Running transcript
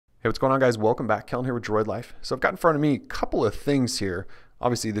Hey, what's going on, guys? Welcome back. Kellen here with Droid Life. So I've got in front of me a couple of things here.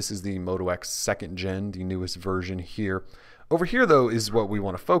 Obviously, this is the Moto X 2nd Gen, the newest version here. Over here, though, is what we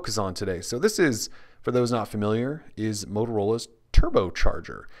want to focus on today. So this is, for those not familiar, is Motorola's Turbo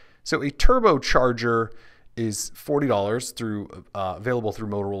Charger. So a Turbo Charger is $40 available through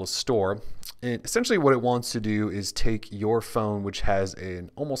Motorola's store. And essentially what it wants to do is take your phone, which has an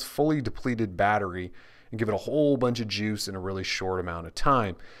almost fully depleted battery, and give it a whole bunch of juice in a really short amount of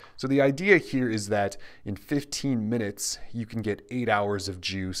time. So the idea here is that in 15 minutes, you can get 8 hours of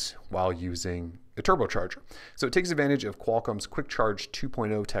juice while using a turbocharger. So it takes advantage of Qualcomm's Quick Charge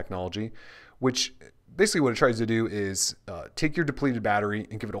 2.0 technology, which basically what it tries to do is take your depleted battery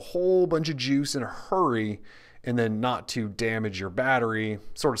and give it a whole bunch of juice in a hurry, and then not to damage your battery,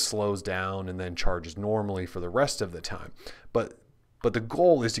 sort of slows down and then charges normally for the rest of the time. But the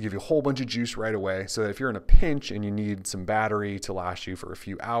goal is to give you a whole bunch of juice right away so that if you're in a pinch and you need some battery to last you for a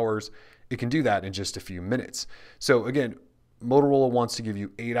few hours, it can do that in just a few minutes. So again, Motorola wants to give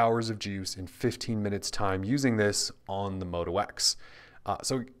you 8 hours of juice in 15 minutes time using this on the Moto X.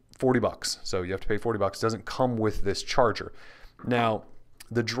 So $40. So you have to pay $40. It doesn't come with this charger. Now,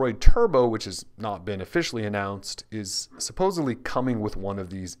 the Droid Turbo, which has not been officially announced, is supposedly coming with one of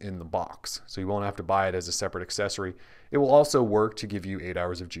these in the box. So you won't have to buy it as a separate accessory. It will also work to give you 8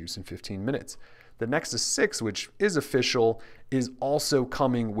 hours of juice in 15 minutes. The Nexus 6, which is official, is also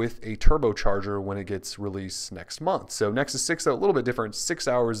coming with a turbocharger when it gets released next month. So Nexus 6, though, a little bit different, 6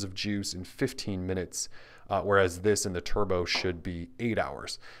 hours of juice in 15 minutes, whereas this and the Turbo should be 8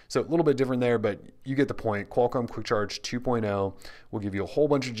 hours. So a little bit different there, but you get the point. Qualcomm Quick Charge 2.0 will give you a whole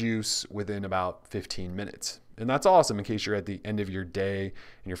bunch of juice within about 15 minutes. And that's awesome in case you're at the end of your day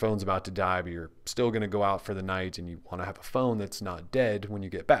and your phone's about to die, but you're still going to go out for the night and you want to have a phone that's not dead when you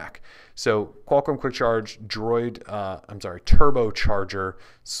get back. So Qualcomm Quick Charge Turbo Charger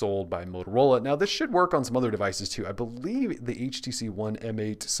sold by Motorola. Now this should work on some other devices too. I believe the HTC One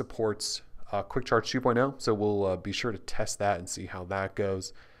M8 supports Quick Charge 2.0, so we'll be sure to test that and see how that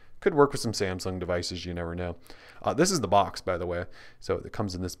goes. Could work with some Samsung devices, you never know. This is the box, by the way. So it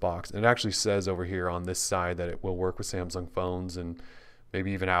comes in this box. And it actually says over here on this side that it will work with Samsung phones and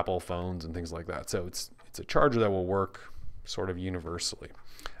maybe even Apple phones and things like that. So it's a charger that will work sort of universally.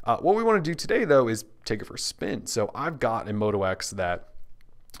 What we want to do today, though, is take it for a spin. So I've got a Moto X that,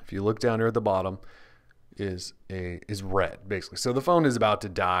 if you look down here at the bottom, is red, basically. So the phone is about to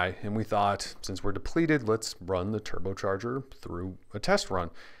die, and we thought, since we're depleted, let's run the turbocharger through a test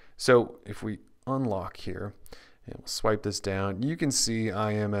run. So if we unlock here and we'll swipe this down, you can see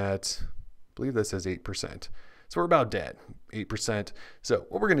I am at, I believe that says 8%. So we're about dead, 8%. So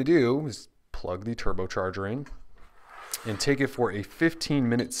what we're going to do is plug the turbocharger in and take it for a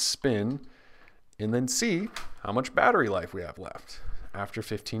 15-minute spin and then see how much battery life we have left after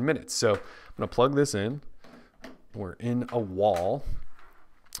 15 minutes. So I'm going to plug this in. We're in a wall.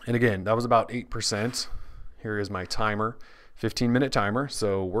 And again, that was about 8%. Here is my timer. 15-minute timer.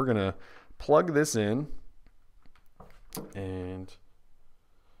 So we're going to plug this in and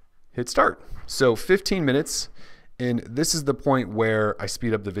hit start. So 15 minutes. And this is the point where I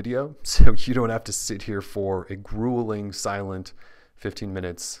speed up the video, so you don't have to sit here for a grueling, silent 15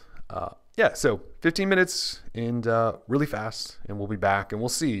 minutes. Yeah, so 15 minutes and really fast, and we'll be back and we'll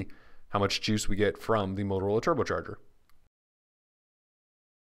see how much juice we get from the Motorola Turbo Charger.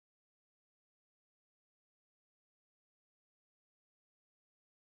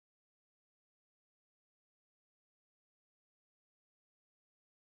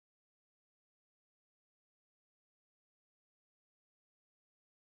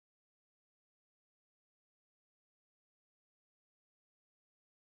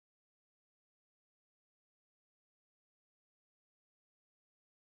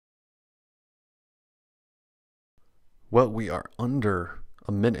 Well, we are under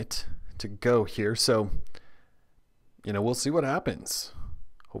a minute to go here, so we'll see what happens.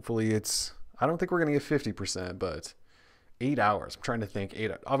 Hopefully I don't think we're gonna get 50%, but 8 hours. I'm trying to think.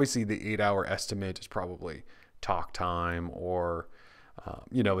 Obviously the 8-hour estimate is probably talk time, or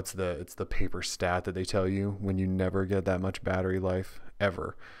it's the paper stat that they tell you when you never get that much battery life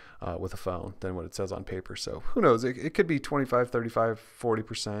ever with a phone than what it says on paper. So who knows? It could be 25, 35,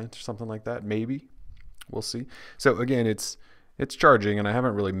 40% or something like that, maybe. We'll see. So again, it's charging, and I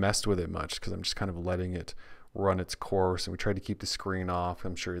haven't really messed with it much because I'm just kind of letting it run its course, and we tried to keep the screen off.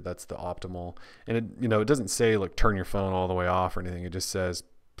 I'm sure that's the optimal. And it doesn't say like turn your phone all the way off or anything. It just says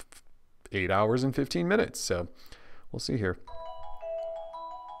 8 hours and 15 minutes. So we'll see here.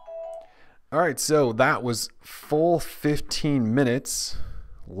 All right, so that was full 15 minutes.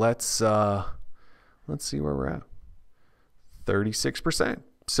 Let's see where we're at. 36%.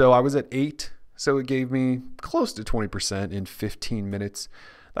 So I was at 8, so it gave me close to 20% in 15 minutes.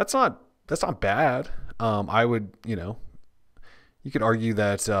 That's not bad. I would, you could argue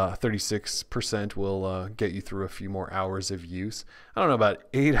that 36% will get you through a few more hours of use. I don't know about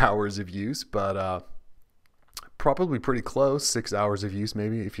 8 hours of use, but probably pretty close. 6 hours of use,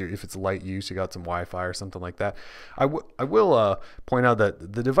 maybe if it's light use, you got some Wi-Fi or something like that. I will point out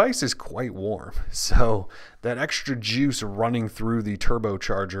that the device is quite warm, so that extra juice running through the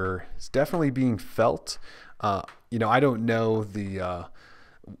turbocharger is definitely being felt. I don't know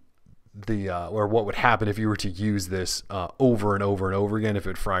or what would happen if you were to use this over and over and over again, if it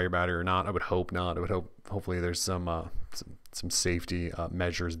would fry your battery or not. I would hope not. Hopefully there's some safety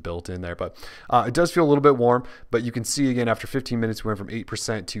measures built in there, but it does feel a little bit warm. But you can see again, after 15 minutes, we went from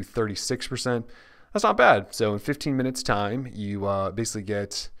 8% to 36%. That's not bad. So in 15 minutes time, you basically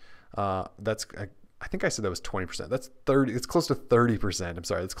get, I think I said that was 20%. That's 30. It's close to 30%. I'm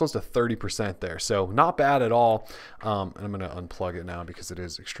sorry. It's close to 30% there. So not bad at all. And I'm going to unplug it now because it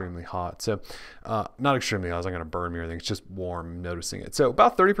is extremely hot. So not extremely hot. It's not going to burn me or anything. It's just warm. I'm noticing it. So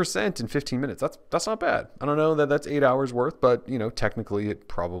about 30% in 15 minutes. That's not bad. I don't know that that's 8 hours worth, but technically it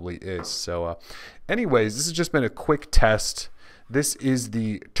probably is. So anyways, this has just been a quick test. This is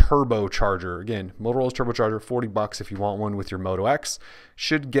the Turbo Charger. Again, Motorola's Turbo Charger, $40 if you want one with your Moto X.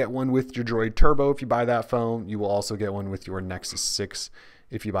 Should get one with your Droid Turbo if you buy that phone. You will also get one with your Nexus 6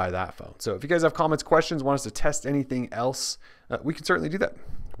 if you buy that phone. So if you guys have comments, questions, want us to test anything else, we can certainly do that.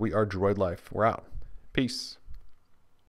 We are Droid Life. We're out. Peace.